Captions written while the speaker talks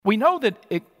We know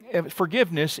that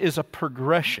forgiveness is a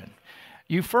progression.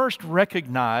 You first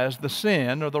recognize the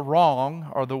sin or the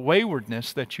wrong or the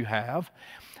waywardness that you have,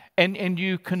 and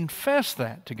you confess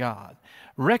that to God.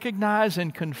 Recognize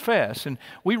and confess. And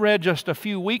we read just a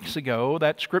few weeks ago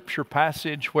that scripture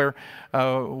passage where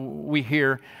we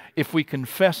hear, if we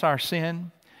confess our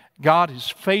sin, God is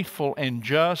faithful and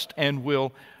just and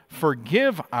will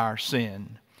forgive our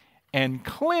sin and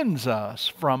cleanse us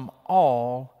from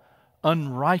all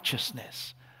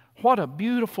unrighteousness. What a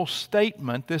beautiful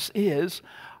statement this is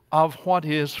of what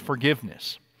is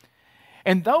forgiveness.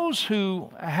 And those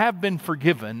who have been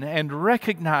forgiven and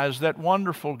recognize that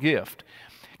wonderful gift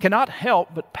cannot help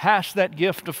but pass that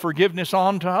gift of forgiveness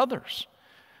on to others.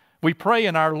 We pray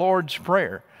in our Lord's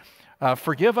Prayer,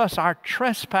 forgive us our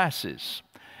trespasses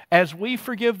as we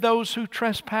forgive those who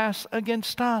trespass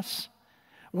against us.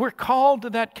 We're called to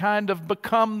that kind of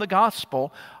become the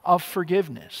gospel of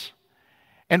forgiveness.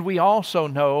 And we also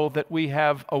know that we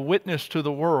have a witness to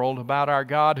the world about our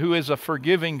God who is a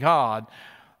forgiving God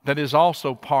that is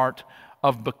also part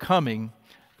of becoming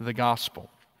the gospel.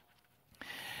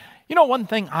 You know, one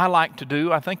thing I like to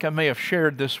do, I think I may have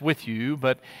shared this with you,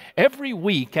 but every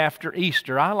week after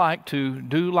Easter, I like to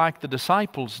do like the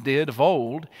disciples did of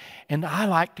old, and I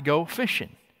like to go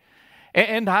fishing.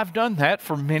 And I've done that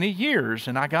for many years,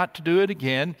 and I got to do it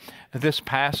again this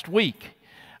past week.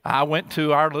 I went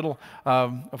to our little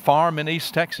farm in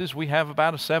East Texas. We have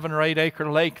about a 7 or 8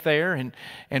 acre lake there,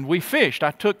 and we fished.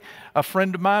 I took a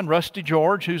friend of mine, Rusty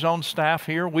George, who's on staff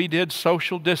here. We did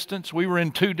social distance. We were in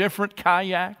 2 different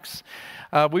kayaks.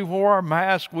 We wore our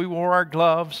masks. We wore our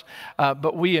gloves,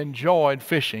 but we enjoyed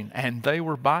fishing, and they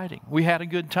were biting. We had a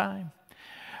good time.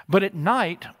 But at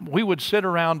night, we would sit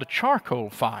around a charcoal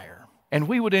fire. And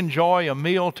we would enjoy a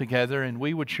meal together, and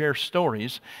we would share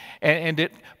stories. And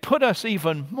it put us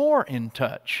even more in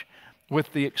touch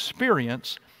with the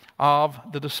experience of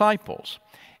the disciples.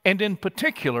 And in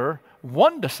particular,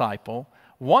 one disciple,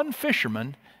 one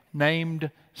fisherman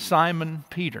named Simon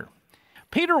Peter.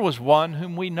 Peter was one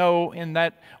whom we know in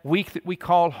that week that we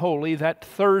call Holy, that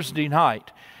Thursday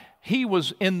night. He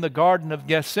was in the Garden of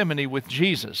Gethsemane with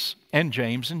Jesus and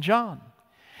James and John.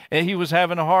 And he was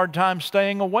having a hard time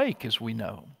staying awake, as we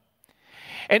know.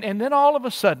 And then all of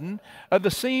a sudden,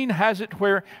 the scene has it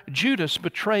where Judas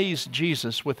betrays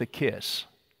Jesus with a kiss.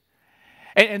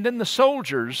 And then the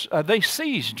soldiers, they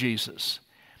seize Jesus.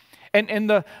 And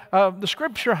the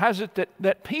scripture has it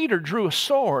that Peter drew a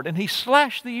sword and he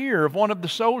slashed the ear of one of the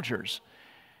soldiers.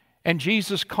 And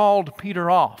Jesus called Peter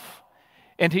off.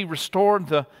 And he restored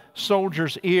the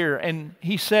soldier's ear. And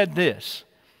he said this,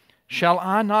 "Shall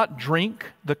I not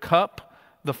drink the cup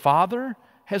the Father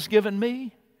has given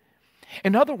me?"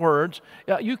 In other words,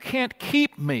 you can't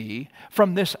keep me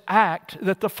from this act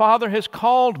that the Father has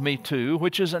called me to,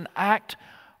 which is an act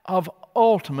of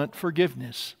ultimate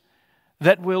forgiveness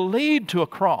that will lead to a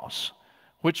cross,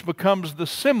 which becomes the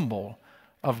symbol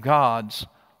of God's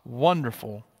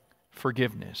wonderful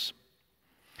forgiveness.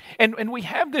 And we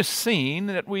have this scene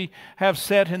that we have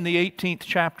set in the 18th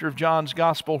chapter of John's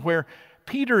Gospel where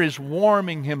Peter is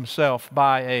warming himself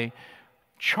by a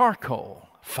charcoal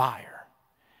fire.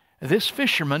 This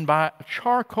fisherman by a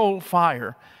charcoal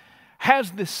fire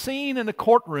has this scene in a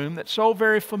courtroom that's so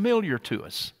very familiar to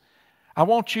us. I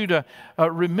want you to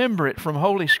remember it from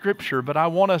Holy Scripture, but I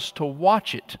want us to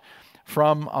watch it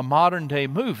from a modern day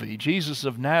movie, Jesus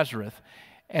of Nazareth,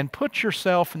 and put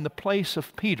yourself in the place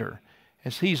of Peter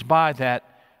as he's by that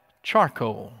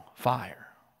charcoal fire.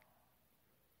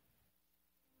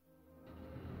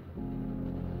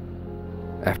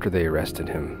 After they arrested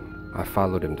him, I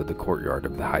followed him to the courtyard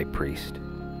of the high priest.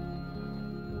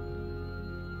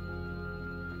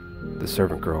 The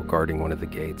servant girl guarding one of the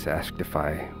gates asked if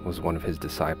I was one of his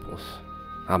disciples.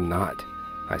 "I'm not,"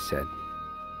 I said.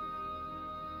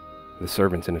 The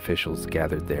servants and officials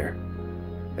gathered there.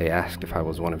 They asked if I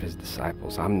was one of his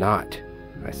disciples. "I'm not,"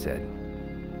 I said.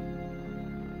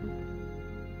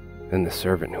 Then the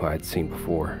servant who I had seen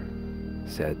before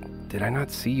said, "Did I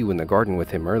not see you in the garden with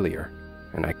him earlier?"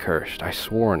 And I cursed. I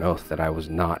swore an oath that I was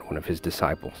not one of his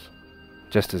disciples.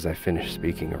 Just as I finished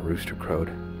speaking, a rooster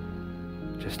crowed,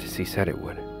 just as he said it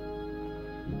would.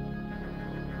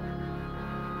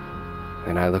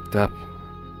 And I looked up,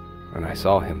 and I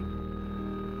saw him.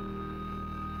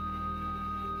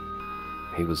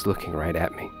 He was looking right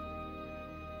at me.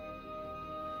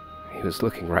 He was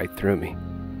looking right through me.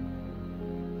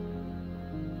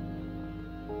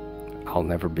 I'll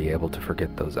never be able to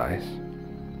forget those eyes.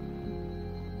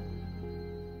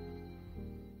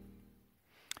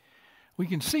 We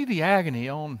can see the agony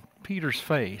on Peter's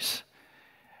face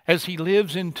as he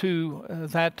lives into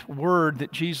that word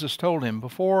that Jesus told him,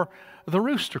 before the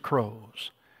rooster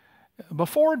crows,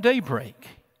 before daybreak,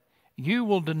 you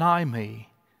will deny me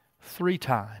 3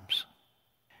 times.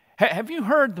 Have you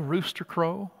heard the rooster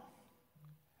crow?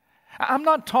 I'm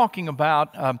not talking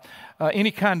about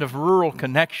any kind of rural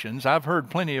connections. I've heard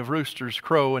plenty of roosters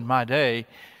crow in my day,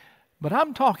 but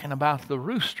I'm talking about the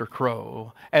rooster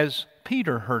crow as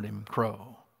Peter heard him crow.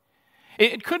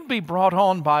 It could be brought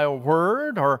on by a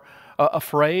word or a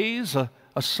phrase, a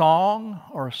song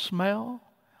or a smell,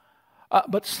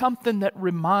 but something that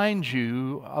reminds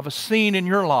you of a scene in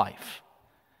your life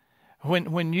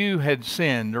when you had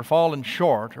sinned or fallen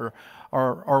short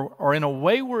or in a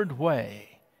wayward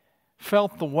way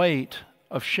felt the weight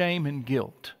of shame and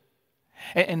guilt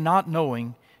and not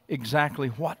knowing exactly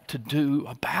what to do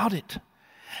about it.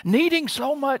 Needing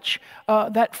so much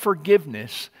that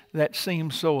forgiveness that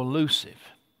seems so elusive.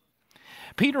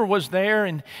 Peter was there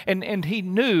and he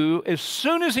knew as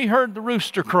soon as he heard the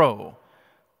rooster crow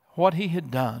what he had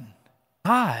done.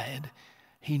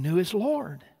 He knew his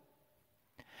Lord.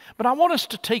 But I want us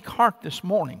to take heart this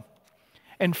morning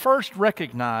and first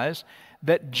recognize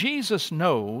that Jesus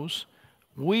knows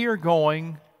we are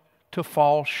going to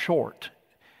fall short.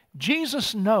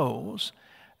 Jesus knows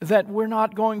that we're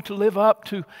not going to live up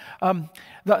to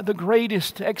the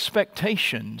greatest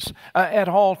expectations at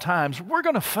all times. We're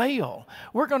going to fail.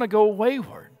 We're going to go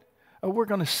wayward. We're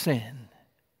going to sin.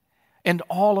 And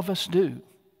all of us do.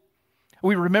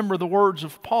 We remember the words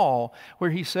of Paul where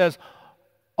he says,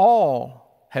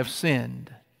 all have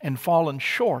sinned and fallen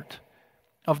short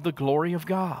of the glory of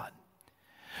God.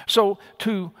 So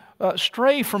to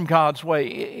stray from God's way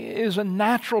is a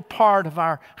natural part of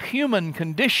our human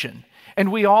condition.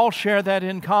 And we all share that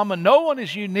in common. No one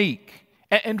is unique.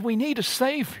 And we need a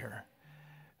Savior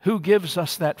who gives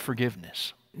us that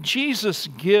forgiveness. Jesus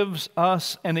gives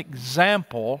us an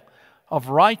example of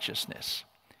righteousness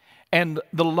and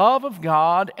the love of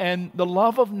God and the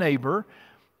love of neighbor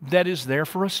that is there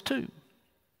for us too.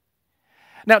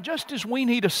 Now, just as we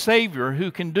need a Savior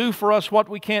who can do for us what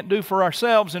we can't do for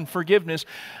ourselves in forgiveness,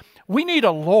 we need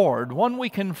a Lord, one we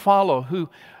can follow,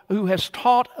 who has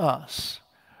taught us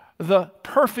the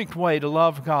perfect way to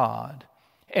love God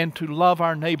and to love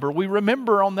our neighbor. We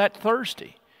remember on that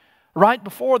Thursday, right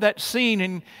before that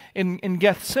scene in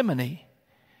Gethsemane,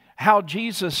 how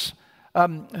Jesus,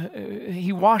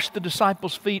 he washed the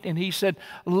disciples' feet and he said,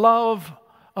 love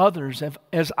others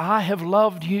as I have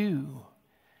loved you.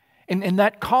 And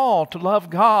that call to love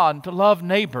God, to love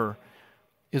neighbor,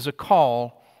 is a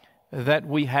call that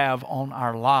we have on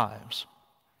our lives.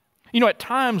 You know, at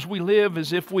times we live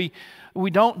as if we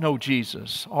don't know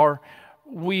Jesus, or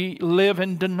we live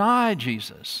and deny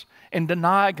Jesus and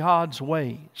deny God's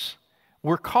ways.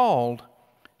 We're called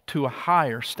to a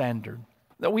higher standard.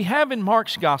 That we have in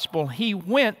Mark's gospel, he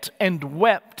went and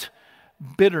wept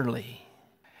bitterly.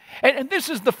 And this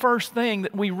is the first thing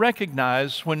that we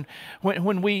recognize when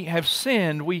we have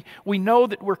sinned. We know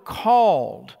that we're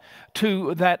called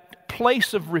to that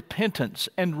place of repentance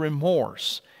and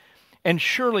remorse. And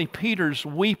surely Peter's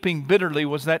weeping bitterly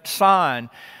was that sign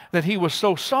that he was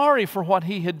so sorry for what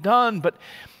he had done, but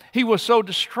he was so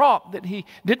distraught that he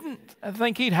didn't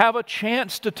think he'd have a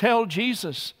chance to tell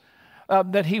Jesus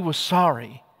that he was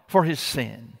sorry for his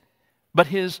sin. But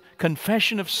his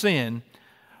confession of sin,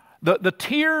 the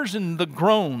tears and the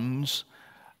groans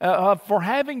for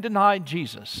having denied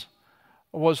Jesus,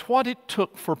 was what it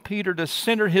took for Peter to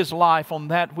center his life on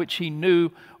that which he knew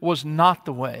was not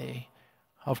the way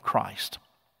of Christ.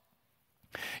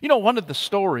 You know, one of the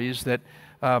stories that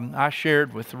I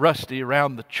shared with Rusty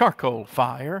around the charcoal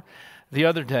fire the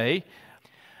other day,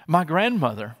 my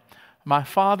grandmother, my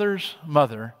father's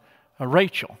mother,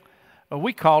 Rachel,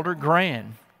 we called her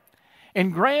Gran.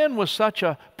 And Gran was such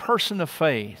a person of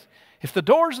faith. If the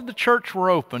doors of the church were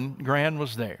open, Gran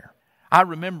was there. I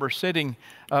remember sitting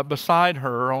beside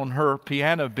her on her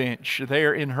piano bench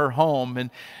there in her home,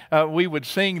 and we would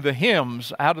sing the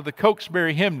hymns out of the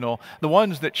Cokesbury hymnal, the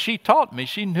ones that she taught me.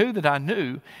 She knew that I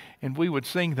knew, and we would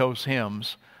sing those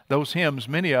hymns,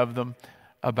 many of them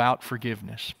about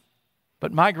forgiveness.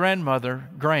 But my grandmother,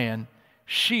 Gran,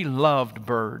 she loved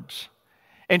birds,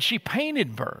 and she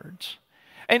painted birds.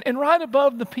 And right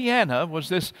above the piano was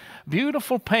this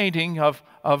beautiful painting of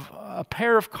a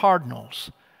pair of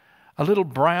cardinals, a little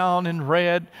brown and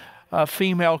red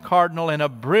female cardinal and a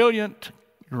brilliant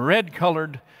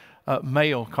red-colored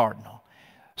male cardinal.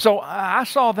 So I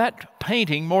saw that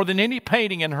painting more than any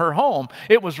painting in her home.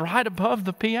 It was right above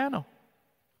the piano.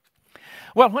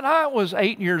 Well, when I was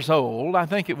 8 years old, I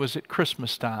think it was at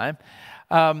Christmas time,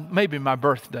 maybe my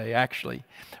birthday actually,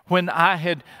 when I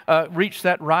had reached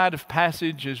that rite of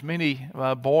passage, as many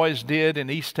boys did in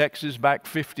East Texas back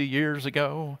 50 years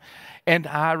ago, and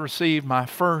I received my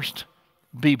first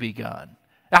BB gun.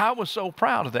 I was so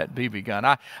proud of that BB gun.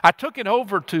 I took it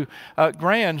over to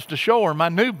Gran's to show her my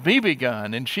new BB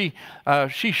gun, and she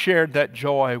shared that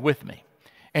joy with me.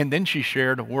 And then she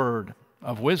shared a word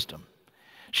of wisdom.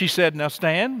 She said, "Now,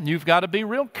 Stan, you've got to be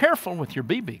real careful with your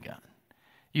BB gun.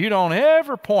 You don't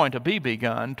ever point a BB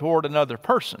gun toward another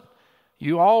person.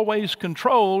 You always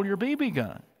control your BB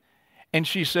gun." And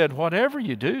she said, "Whatever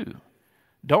you do,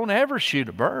 don't ever shoot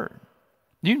a bird.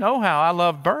 You know how I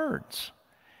love birds."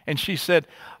 And she said,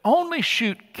 "Only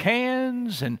shoot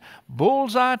cans and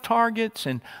bullseye targets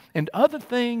and other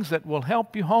things that will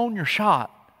help you hone your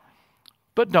shot,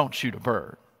 but don't shoot a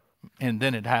bird." And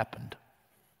then it happened.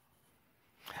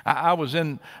 I was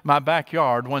in my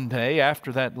backyard one day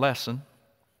after that lesson.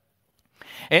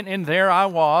 And there I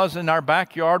was in our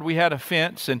backyard. We had a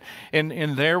fence, and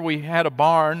there we had a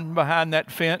barn behind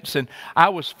that fence, and I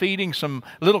was feeding some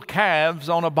little calves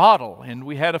on a bottle, and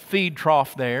we had a feed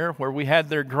trough there where we had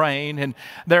their grain, and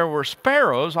there were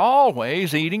sparrows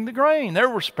always eating the grain. There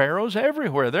were sparrows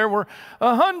everywhere. There were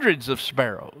hundreds of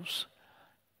sparrows.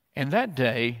 And that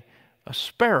day, a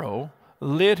sparrow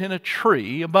lit in a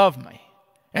tree above me,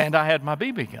 and I had my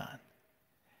BB gun.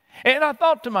 And I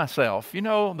thought to myself, you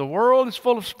know, the world is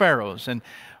full of sparrows, and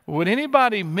would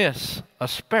anybody miss a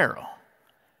sparrow?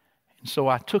 And so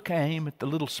I took aim at the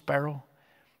little sparrow,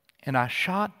 and I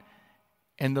shot,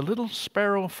 and the little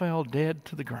sparrow fell dead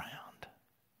to the ground.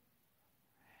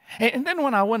 And then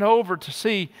when I went over to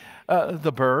see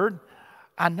the bird,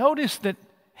 I noticed that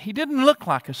he didn't look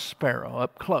like a sparrow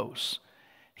up close.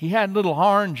 He had little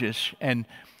orangish and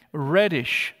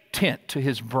reddish tint to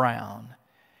his brown.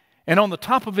 And on the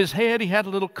top of his head, he had a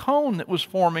little cone that was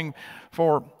forming,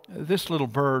 for this little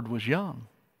bird was young.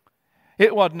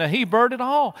 It wasn't a he bird at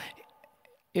all.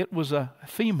 It was a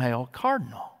female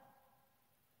cardinal.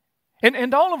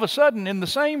 And all of a sudden, in the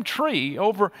same tree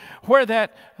over where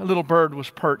that little bird was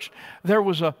perched, there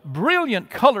was a brilliant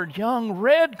colored young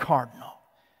red cardinal.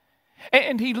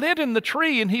 And he lit in the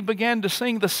tree, and he began to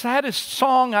sing the saddest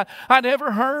song I'd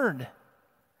ever heard.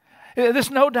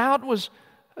 This no doubt was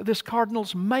this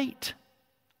cardinal's mate.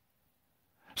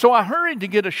 So I hurried to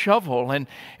get a shovel,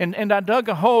 and I dug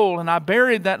a hole, and I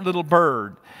buried that little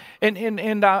bird.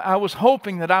 And I was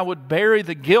hoping that I would bury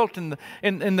the guilt and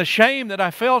the shame that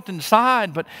I felt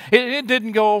inside, but it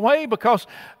didn't go away because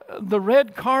the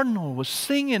red cardinal was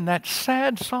singing that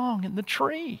sad song in the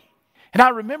tree. And I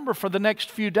remember for the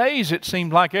next few days, it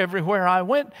seemed like everywhere I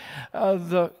went,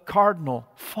 the cardinal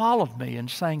followed me and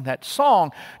sang that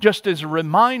song just as a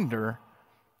reminder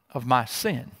of my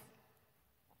sin.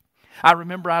 I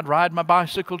remember I'd ride my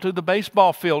bicycle to the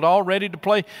baseball field all ready to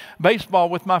play baseball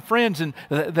with my friends, and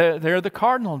there the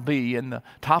cardinal would be in the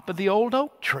top of the old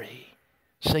oak tree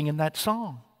singing that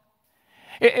song.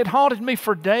 It haunted me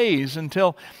for days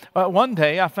until one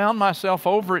day I found myself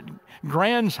over at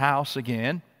Gran's house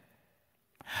again.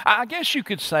 I guess you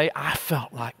could say I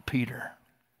felt like Peter.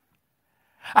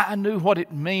 I knew what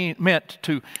it meant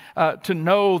to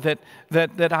know that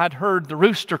I'd heard the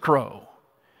rooster crow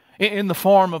in the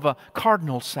form of a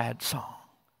cardinal sad song.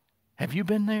 Have you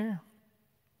been there?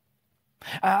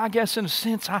 I guess in a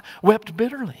sense I wept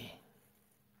bitterly.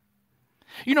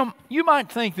 You know, you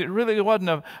might think that it really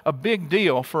wasn't a big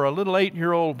deal for a little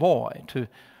 8-year-old boy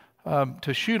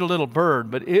to shoot a little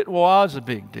bird, but it was a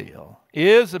big deal.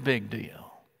 Is a big deal.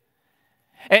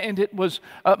 And it was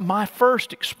my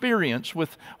first experience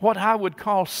with what I would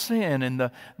call sin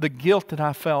and the guilt that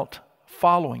I felt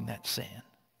following that sin.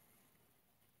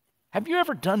 Have you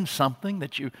ever done something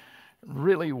that you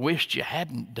really wished you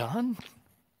hadn't done?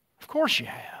 Of course you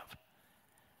have.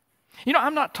 You know,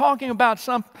 I'm not talking about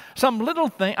some little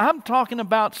thing. I'm talking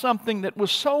about something that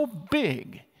was so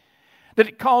big that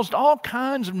it caused all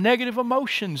kinds of negative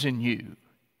emotions in you.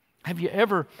 Have you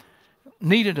ever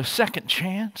needed a second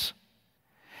chance?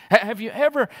 Have you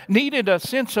ever needed a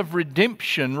sense of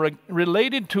redemption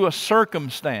related to a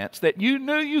circumstance that you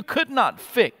knew you could not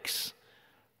fix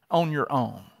on your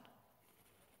own?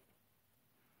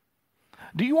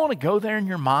 Do you want to go there in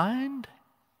your mind?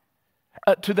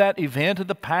 To that event of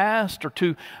the past, or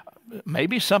to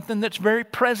maybe something that's very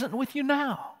present with you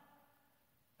now?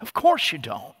 Of course you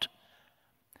don't.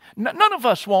 None of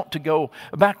us want to go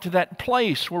back to that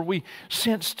place where we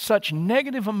sensed such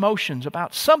negative emotions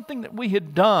about something that we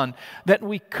had done that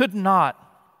we could not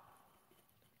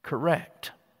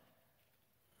correct.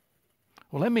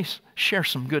 Well, let me share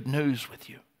some good news with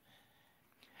you.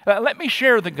 Let me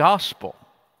share the gospel.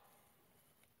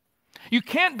 You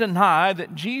can't deny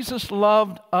that Jesus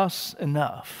loved us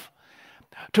enough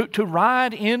to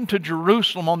ride into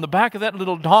Jerusalem on the back of that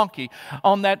little donkey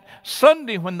on that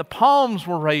Sunday when the palms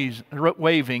were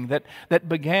waving that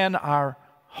began our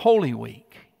Holy Week.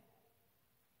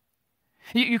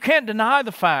 You can't deny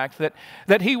the fact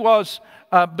that He was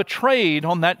betrayed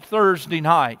on that Thursday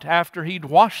night after He'd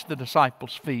washed the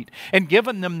disciples' feet and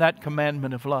given them that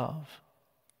commandment of love.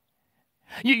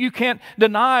 You can't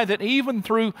deny that even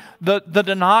through the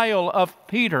denial of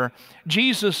Peter,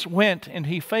 Jesus went and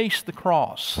He faced the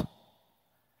cross.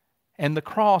 And the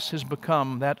cross has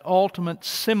become that ultimate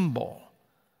symbol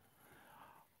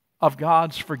of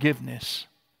God's forgiveness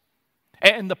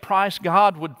and the price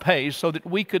God would pay so that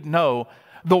we could know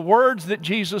the words that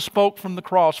Jesus spoke from the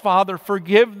cross. Father,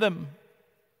 forgive them,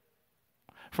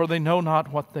 for they know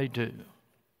not what they do.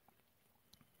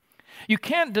 You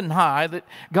can't deny that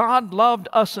God loved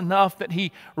us enough that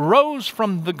He rose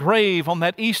from the grave on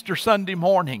that Easter Sunday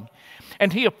morning,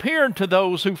 and He appeared to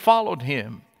those who followed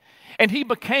Him, and He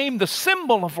became the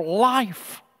symbol of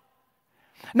life.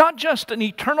 Not just an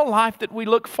eternal life that we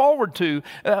look forward to.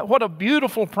 What a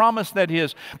beautiful promise that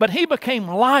is. But He became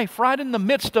life right in the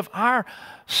midst of our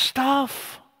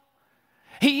stuff.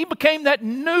 He became that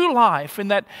new life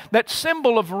and that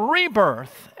symbol of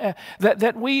rebirth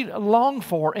that we long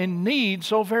for and need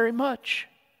so very much.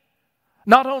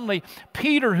 Not only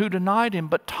Peter who denied Him,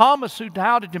 but Thomas who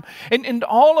doubted Him, and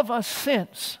all of us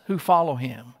since who follow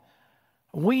Him.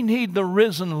 We need the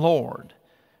risen Lord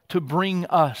to bring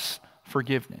us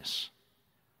forgiveness.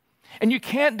 And you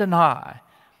can't deny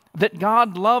that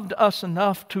God loved us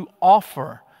enough to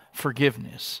offer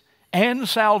forgiveness and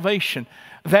salvation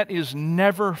that is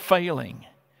never failing.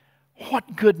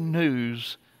 What good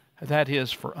news that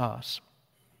is for us.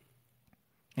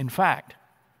 In fact,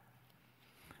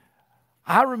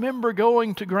 I remember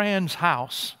going to Gran's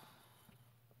house.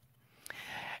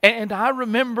 And I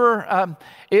remember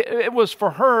it was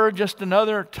for her just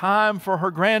another time for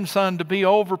her grandson to be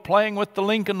over playing with the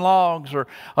Lincoln Logs or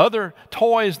other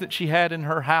toys that she had in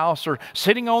her house, or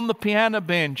sitting on the piano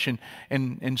bench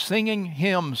and singing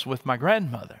hymns with my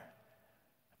grandmother.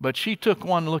 But she took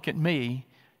one look at me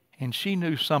and she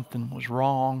knew something was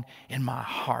wrong in my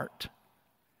heart.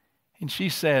 And she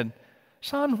said,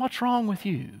 "Son, what's wrong with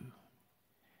you?"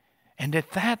 And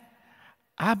at that,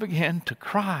 I began to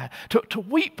cry, to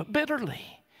weep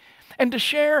bitterly, and to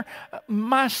share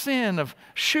my sin of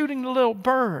shooting the little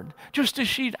bird, just as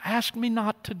she'd asked me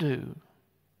not to do.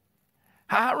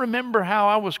 I remember how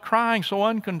I was crying so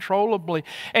uncontrollably,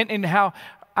 and how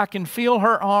I can feel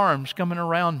her arms coming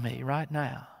around me right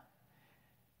now,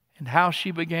 and how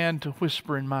she began to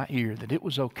whisper in my ear that it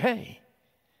was okay.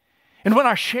 And when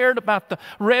I shared about the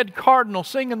red cardinal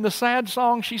singing the sad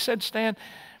song, she said, "Stan,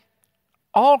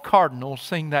 all cardinals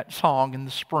sing that song in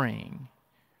the spring.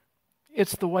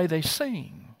 It's the way they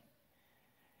sing.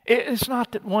 It's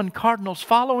not that one cardinal's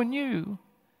following you.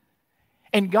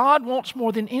 And God wants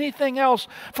more than anything else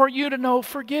for you to know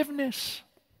forgiveness."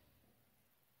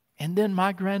 And then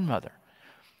my grandmother,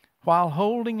 while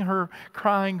holding her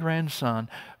crying grandson,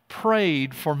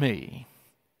 prayed for me.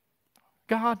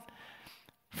 "God,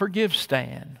 forgive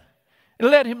Stan.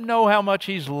 Let him know how much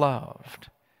he's loved.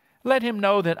 Let him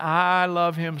know that I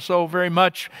love him so very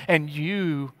much and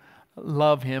you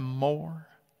love him more."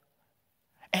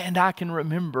 And I can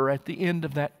remember at the end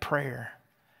of that prayer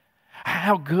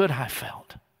how good I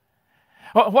felt.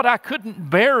 What I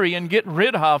couldn't bury and get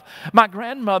rid of, my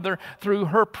grandmother, through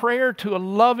her prayer to a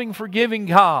loving, forgiving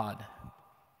God,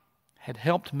 had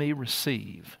helped me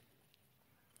receive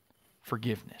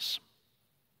forgiveness.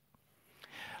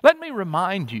 Let me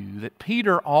remind you that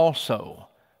Peter also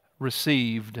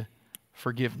received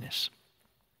forgiveness.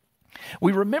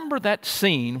 We remember that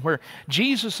scene where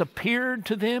Jesus appeared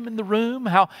to them in the room,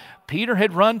 how Peter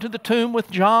had run to the tomb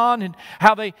with John, and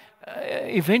how they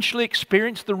eventually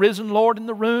experienced the risen Lord in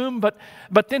the room, but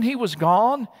then He was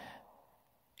gone.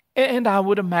 And I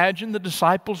would imagine the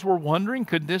disciples were wondering,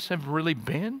 could this have really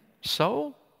been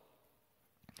so?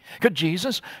 Could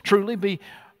Jesus truly be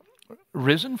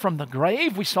risen from the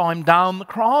grave? We saw Him die on the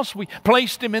cross. We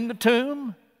placed Him in the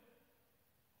tomb.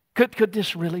 Could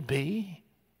this really be?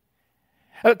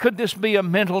 Could this be a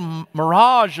mental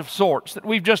mirage of sorts that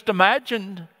we've just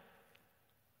imagined?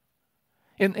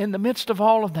 In the midst of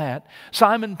all of that,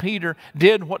 Simon Peter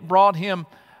did what brought him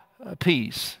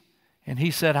peace. And he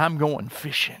said, "I'm going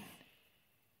fishing."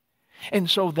 And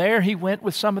so there he went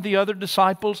with some of the other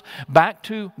disciples back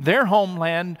to their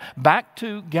homeland, back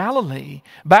to Galilee,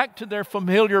 back to their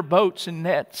familiar boats and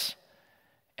nets.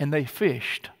 And they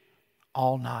fished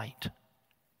all night.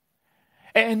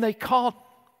 And they caught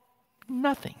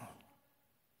nothing.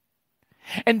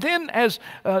 And then as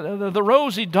the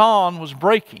rosy dawn was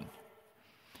breaking,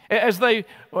 as they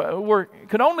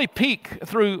could only peek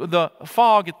through the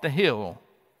fog at the hill,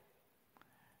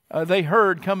 they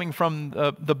heard coming from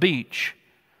the beach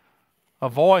a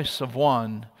voice of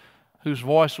one whose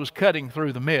voice was cutting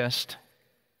through the mist.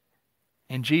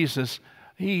 And Jesus,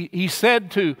 he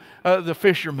said to the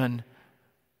fishermen,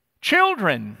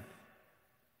 "Children,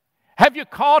 have you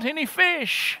caught any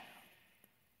fish?"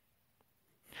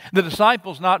 The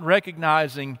disciples, not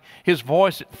recognizing his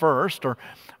voice at first,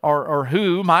 or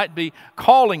who might be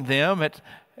calling them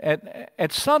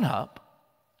at sunup,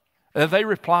 they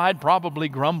replied, probably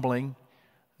grumbling,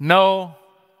 "No,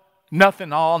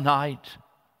 nothing all night."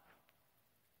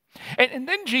 And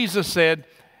then Jesus said,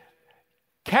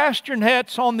 "Cast your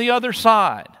nets on the other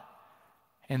side,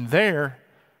 and there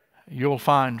you'll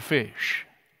find fish."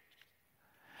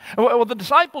 Well, the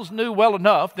disciples knew well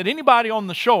enough that anybody on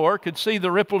the shore could see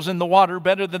the ripples in the water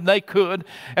better than they could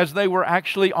as they were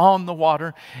actually on the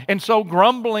water. And so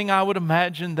grumbling, I would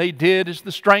imagine, they did as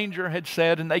the stranger had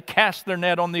said, and they cast their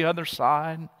net on the other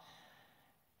side.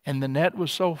 And the net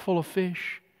was so full of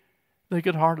fish, they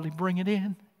could hardly bring it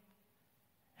in.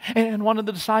 And one of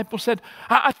the disciples said,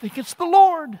 I think it's the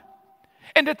Lord."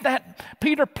 And at that,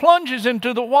 Peter plunges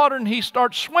into the water and he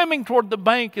starts swimming toward the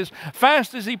bank as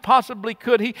fast as he possibly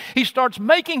could. He starts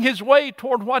making his way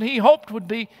toward what he hoped would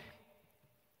be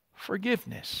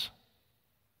forgiveness.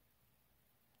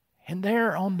 And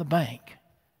there on the bank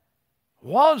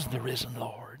was the risen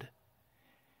Lord.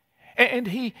 And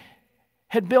he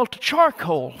had built a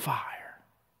charcoal fire.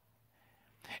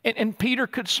 And Peter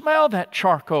could smell that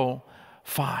charcoal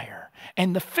fire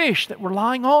and the fish that were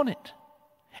lying on it.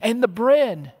 And the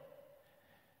bread.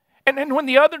 And then when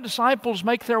the other disciples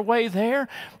make their way there,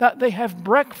 they have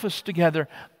breakfast together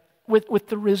with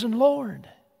the risen Lord.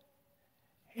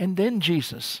 And then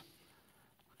Jesus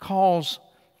calls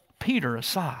Peter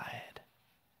aside.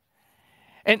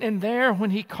 And there,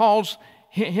 when he calls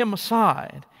him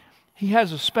aside, he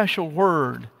has a special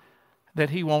word that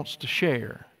he wants to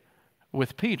share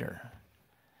with Peter.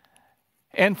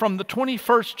 And from the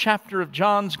 21st chapter of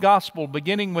John's Gospel,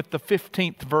 beginning with the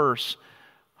 15th verse,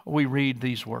 we read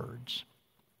these words.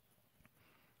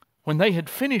 When they had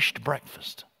finished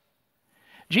breakfast,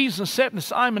 Jesus said to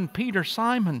Simon Peter,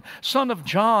 "Simon, son of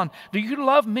John, do you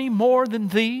love me more than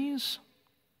these?"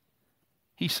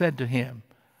 He said to him,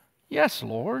 "Yes,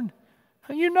 Lord,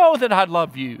 you know that I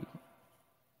love you."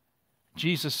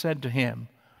 Jesus said to him,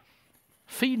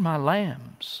 "Feed my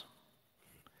lambs."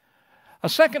 A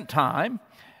second time,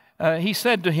 he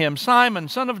said to him, "Simon,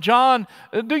 son of John,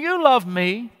 do you love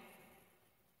me?"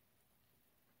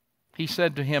 He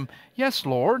said to him, "Yes,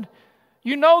 Lord,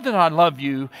 you know that I love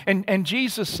you." And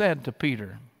Jesus said to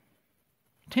Peter,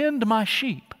 "Tend my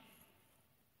sheep."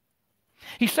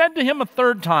 He said to him a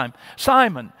third time,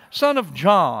 "Simon, son of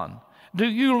John, do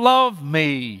you love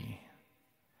me?"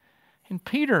 And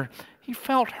Peter, he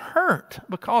felt hurt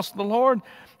because the Lord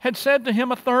had said to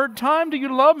him a third time, "Do you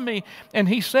love me?" And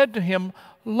he said to him,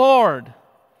 "Lord,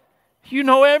 you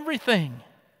know everything.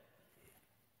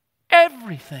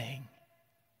 Everything.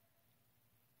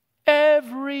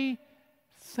 Everything.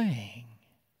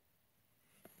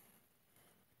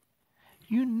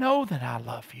 You know that I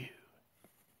love you."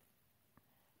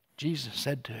 Jesus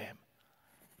said to him,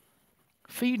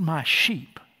 "Feed my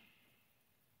sheep.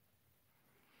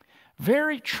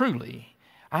 Very truly,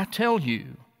 I tell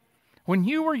you, when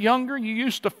you were younger, you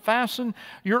used to fasten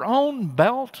your own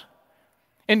belt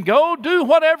and go do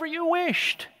whatever you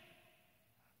wished.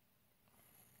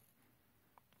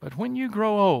 But when you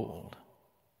grow old,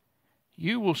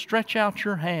 you will stretch out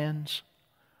your hands,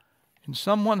 and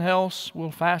someone else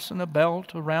will fasten a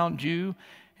belt around you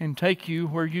and take you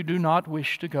where you do not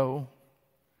wish to go."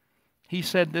 He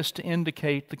said this to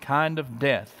indicate the kind of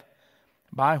death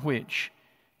by which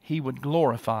he would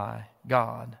glorify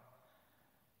God.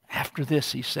 After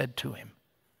this, he said to him,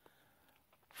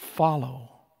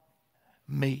 "Follow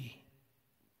me."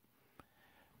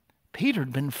 Peter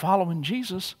had been following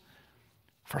Jesus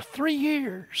for 3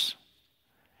 years.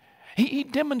 He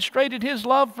demonstrated his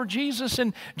love for Jesus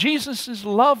and Jesus'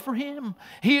 love for him.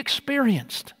 He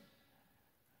experienced.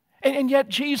 And yet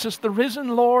Jesus, the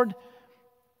risen Lord,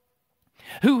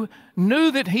 who knew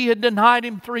that he had denied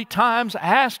him 3 times,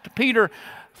 asked Peter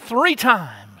 3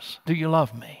 times, "Do you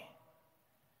love me?"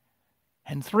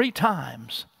 And 3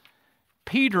 times,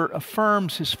 Peter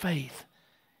affirms his faith.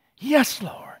 "Yes,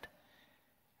 Lord.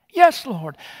 Yes,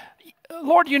 Lord.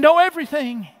 Lord, you know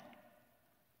everything.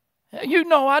 You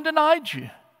know I denied you.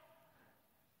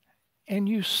 And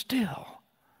you still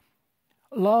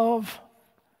love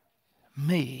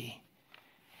me."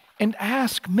 and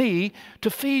ask me to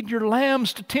feed your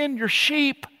lambs, to tend your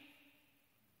sheep,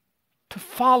 to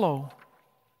follow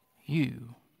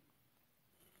you.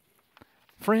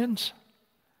 Friends,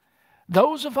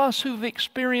 those of us who've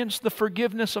experienced the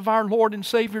forgiveness of our Lord and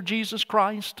Savior Jesus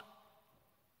Christ,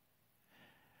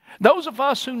 those of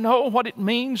us who know what it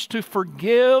means to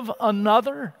forgive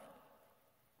another,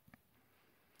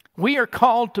 we are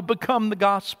called to become the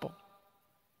gospel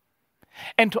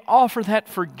and to offer that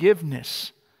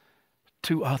forgiveness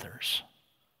to others.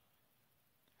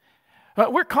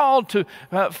 We're called to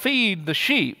feed the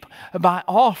sheep by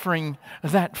offering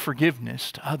that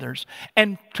forgiveness to others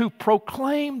and to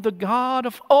proclaim the God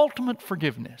of ultimate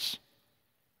forgiveness.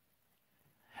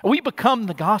 We become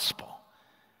the gospel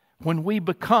when we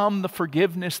become the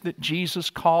forgiveness that Jesus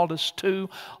called us to.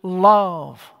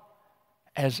 Love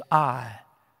as I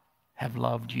have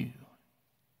loved you.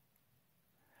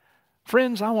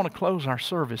 Friends, I want to close our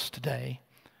service today,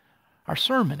 our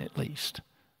sermon at least,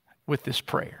 with this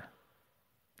prayer.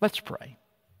 Let's pray.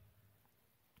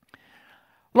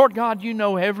 Lord God, you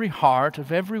know every heart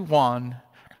of everyone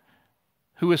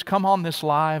who has come on this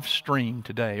live stream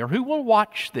today or who will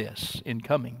watch this in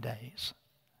coming days.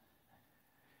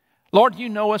 Lord, you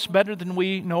know us better than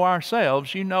we know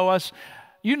ourselves. You know us.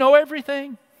 You know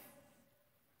everything.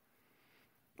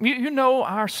 You know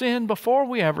our sin before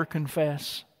we ever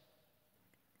confess.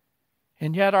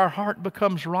 And yet our heart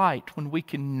becomes right when we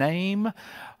can name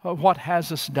what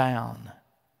has us down.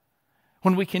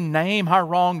 When we can name our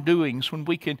wrongdoings, when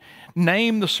we can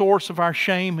name the source of our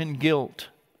shame and guilt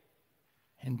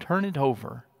and turn it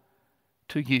over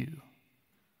to you.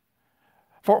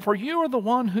 For you are the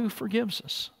one who forgives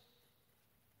us.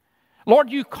 Lord,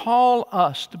 you call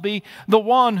us to be the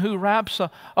one who wraps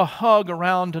a hug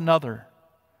around another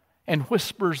and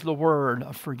whispers the word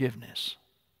of forgiveness.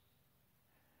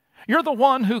 You're the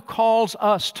one who calls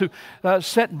us to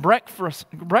set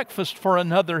breakfast for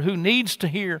another who needs to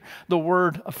hear the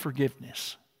word of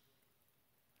forgiveness.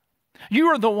 You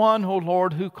are the one, O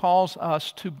Lord, who calls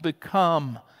us to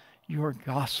become your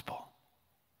gospel.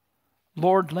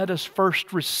 Lord, let us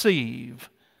first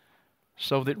receive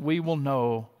so that we will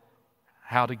know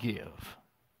how to give.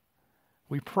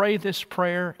 We pray this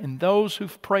prayer, and those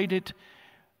who've prayed it,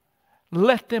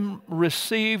 let them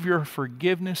receive your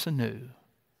forgiveness anew.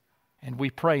 And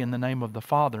we pray in the name of the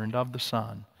Father and of the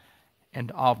Son and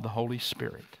of the Holy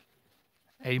Spirit.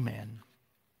 Amen.